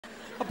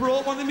I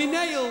broke one of my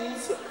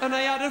nails and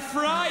I had a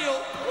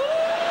fry-up.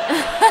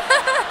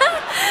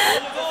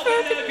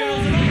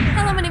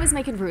 Hello, my name is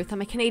Ruth.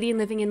 I'm a Canadian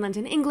living in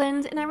London,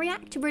 England, and I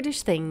react to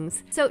British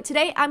things. So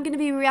today I'm going to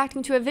be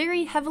reacting to a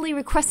very heavily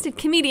requested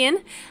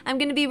comedian. I'm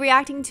going to be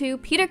reacting to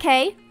Peter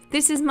Kay.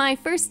 This is my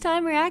first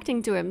time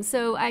reacting to him,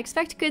 so I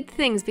expect good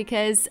things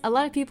because a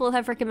lot of people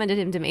have recommended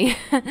him to me.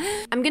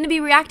 I'm going to be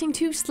reacting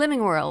to Slimming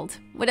World,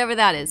 whatever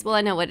that is. Well,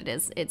 I know what it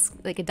is. It's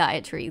like a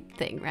dietary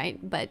thing, right?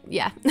 But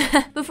yeah.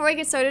 Before I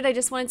get started, I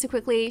just wanted to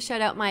quickly shout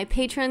out my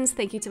patrons.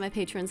 Thank you to my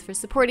patrons for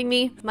supporting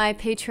me. My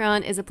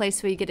Patreon is a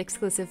place where you get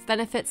exclusive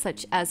benefits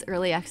such as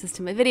early access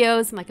to my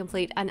videos, my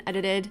complete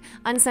unedited,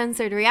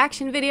 uncensored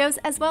reaction videos,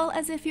 as well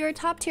as if you're a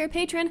top tier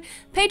patron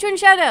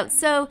shoutouts.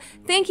 So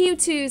thank you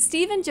to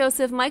Stephen,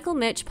 Joseph, Michael,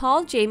 Mitch,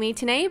 Paul, Jamie,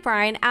 Tanae,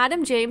 Brian,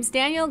 Adam, James,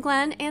 Daniel,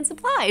 Glenn, and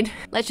Supplied.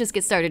 Let's just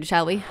get started,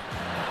 shall we?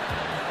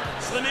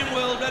 Slimming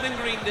World, red and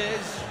green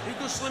days. Who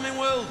does Slimming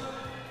World?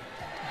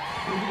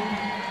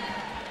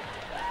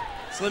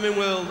 Slimming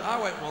World,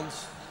 I went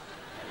once.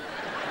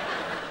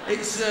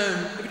 It's,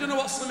 if you don't know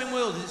what Slimming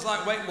World is, it's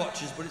like Weight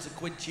Watchers, but it's a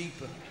quid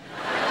cheaper.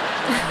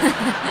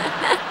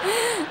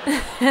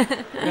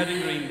 Red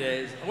and green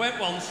days. I went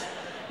once.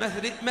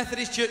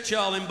 Methodist Church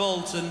Hall in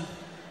Bolton.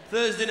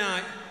 Thursday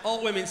night,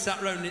 all women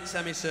sat round in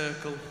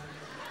semicircle.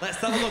 Let's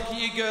have a look at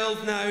you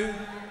girls now.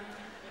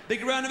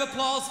 Big round of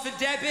applause for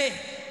Debbie.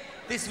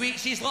 This week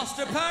she's lost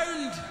a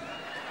pound.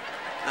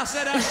 I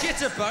said I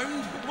shit a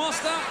pound.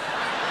 What's that?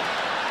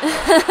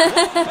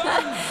 1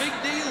 pound, big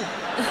deal.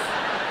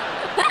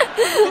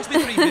 Must be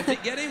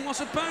 £3.50. Get in,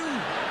 what's a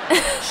pound?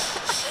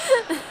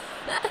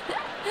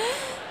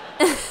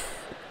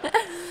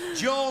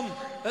 John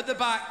at the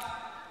back.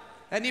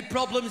 Any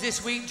problems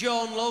this week,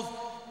 John, love?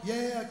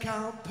 Yeah, I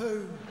can't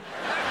poo.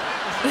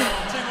 Too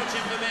much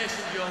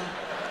information, John.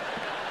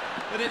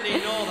 I didn't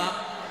need all that.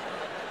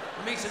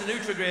 I'm mixing a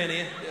Nutrigrain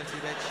here, dirty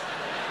bitch.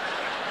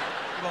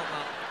 You want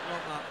that? You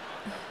want that?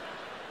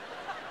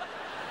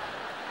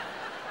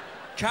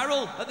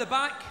 Carol, at the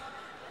back.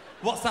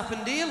 What's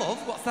happened here,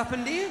 love? What's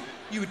happened here?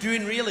 You were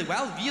doing really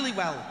well, really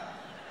well.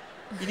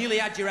 You nearly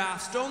had your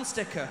half-stone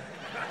sticker.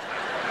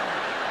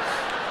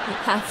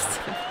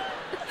 Half-stone.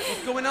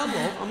 What's going on,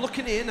 love? I'm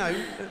looking here now,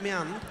 at my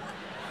hand.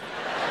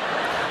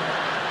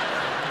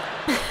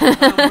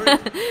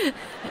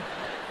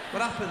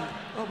 What happened?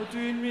 Oh, we're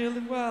doing really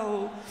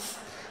well.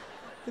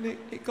 And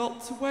it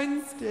got to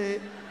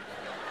Wednesday.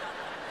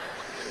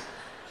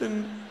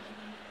 And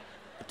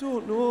I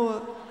don't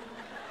know.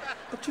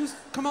 I just...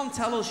 Come on,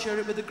 tell us, share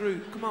it with the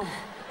group. Come on.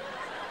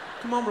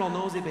 Come on, we're all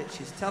nosy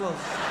bitches. Tell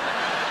us.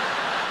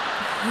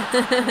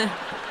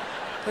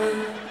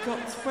 It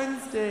got to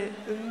Wednesday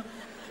and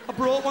I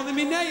broke one of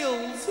my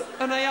nails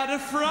and I had a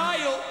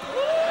fry-up.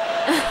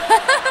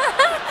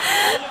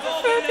 We've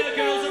all been there,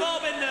 girls, we've all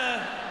been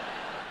there.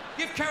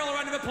 Give Carol a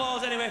round of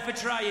applause anyway for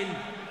trying.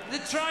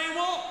 They're trying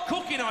what?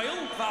 Cooking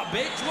oil? That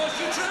bitch, what's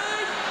she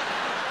tried?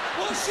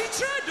 What's she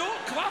tried?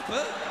 Don't clap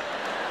her.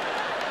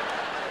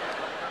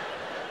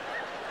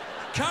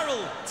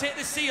 Carol, take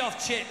the C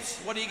off chips.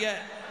 What do you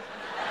get?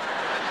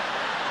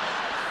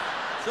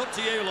 It's up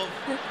to you, love.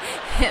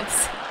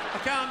 Hips. I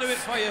can't do it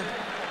for you.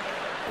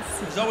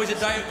 There's always a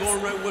diet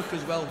going around work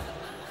as well.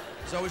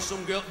 There's always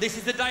some girl. This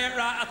is the diet,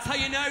 right? I'll tell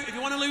you now, if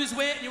you want to lose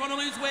weight and you want to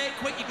lose weight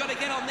quick, you've got to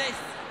get on this.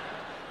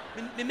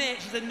 My mate,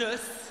 she's a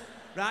nurse,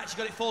 right? She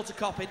got it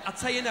photocopied. I'll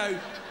tell you now.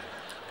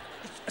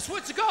 I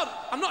swear to God,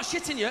 I'm not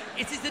shitting you.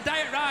 It is the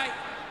diet, right?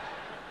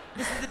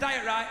 This is the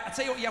diet, right? I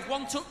tell you what, you have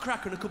 1 tut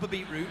cracker and a cup of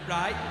beetroot,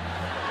 right?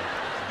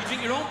 You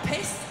drink your own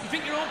piss. You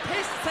drink your own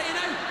piss. I tell you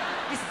now,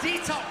 it's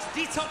detox.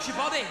 Detox your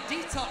body.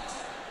 Detox.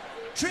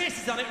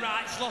 Tracy's on it,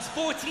 right? She lost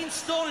 14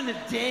 stone in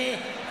a day.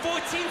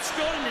 14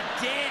 stone in a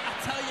day, I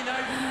tell you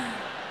now.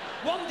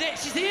 One day,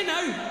 she's here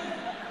now.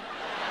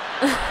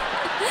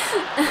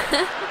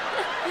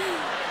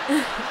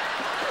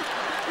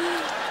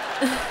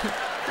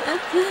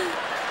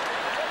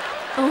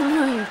 Oh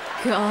my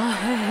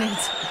God.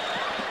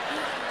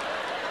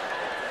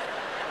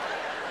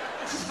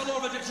 She's fell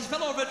over a drip. She's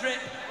fell over a drip.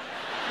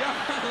 Yeah.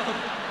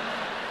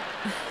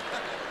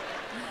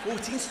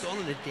 14 stone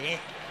in a day.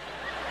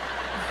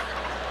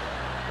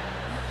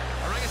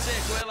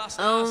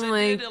 Oh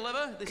my...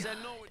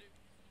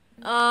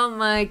 Oh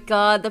my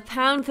God, the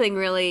pound thing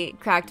really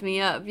cracked me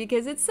up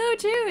because it's so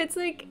true. It's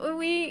like when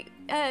we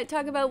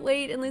talk about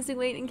weight and losing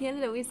weight in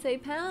Canada, we say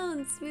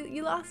pounds.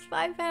 You lost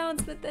 5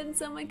 pounds, but then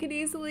someone could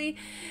easily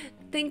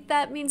think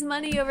that means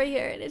money over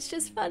here, and it's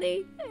just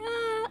funny.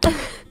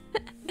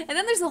 And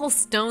then there's the whole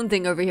stone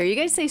thing over here. You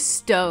guys say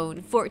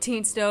stone,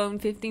 14 stone,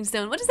 15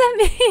 stone. What does that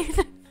mean?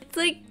 It's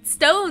like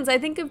stones. I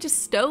think of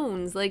just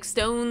stones, like,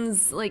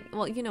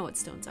 well, you know what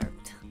stones are,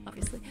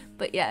 obviously.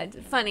 But yeah,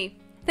 funny.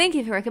 Thank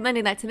you for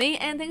recommending that to me,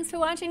 and thanks for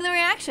watching the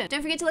reaction.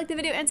 Don't forget to like the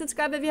video and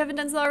subscribe if you haven't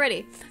done so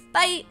already.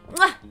 Bye!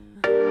 Mwah!